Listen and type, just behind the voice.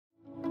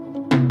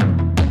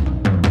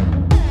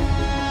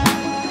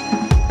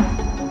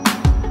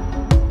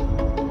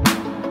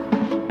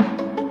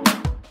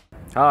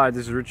Hi,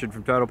 this is Richard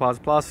from Total Parts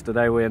Plus.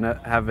 Today we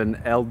have an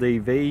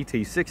LDV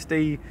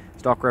T60,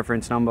 stock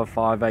reference number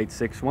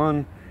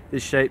 5861.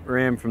 This shape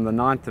ran from the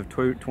 9th of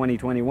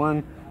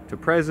 2021 to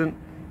present.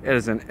 It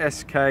is an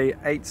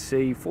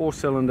SK8C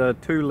 4-cylinder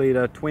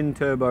 2-litre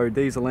twin-turbo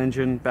diesel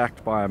engine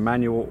backed by a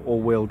manual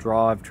all-wheel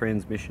drive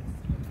transmission.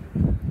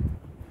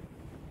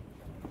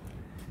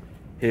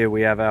 Here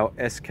we have our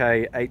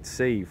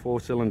SK8C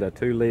 4-cylinder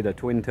 2-litre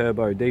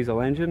twin-turbo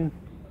diesel engine.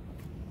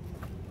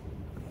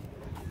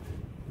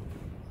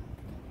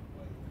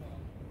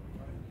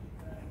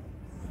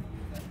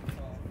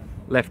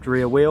 Left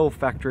rear wheel,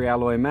 factory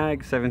alloy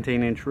mag,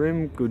 17-inch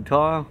rim, good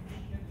tyre.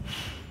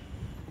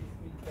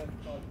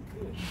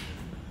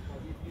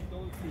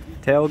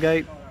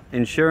 Tailgate,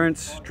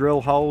 insurance,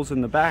 drill holes in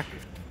the back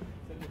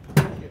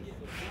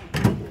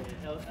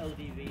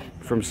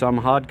from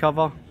some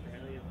hardcover.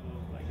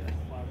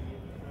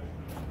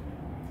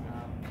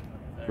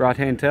 Right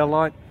hand tail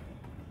light.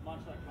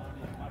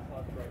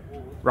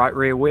 Right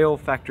rear wheel,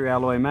 factory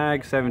alloy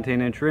mag,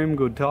 17-inch rim,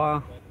 good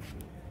tyre.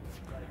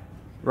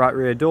 Right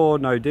rear door,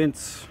 no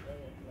dents.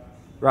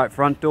 Right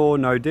front door,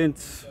 no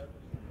dents.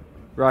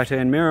 Right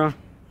hand mirror.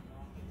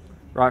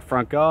 Right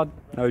front guard,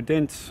 no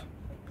dents.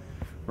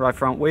 Right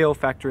front wheel,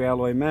 factory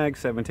alloy mag,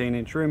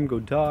 17-inch rim,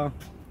 good tyre.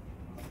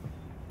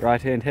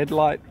 Right hand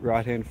headlight,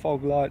 right hand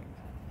fog light.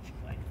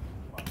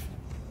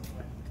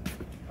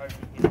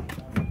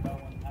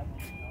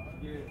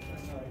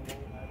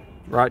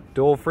 Right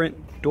door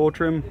front, door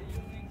trim.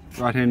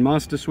 Right hand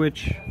master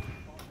switch.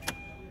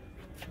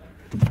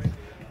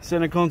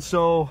 Center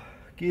console,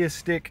 gear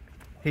stick,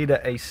 heater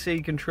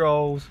AC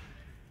controls,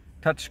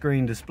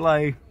 touchscreen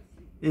display,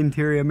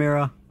 interior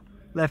mirror,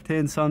 left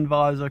hand sun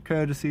visor,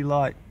 courtesy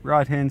light,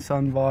 right hand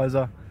sun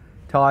visor,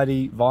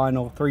 tidy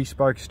vinyl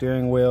 3-spoke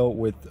steering wheel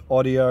with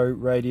audio,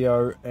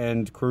 radio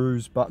and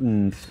cruise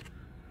buttons.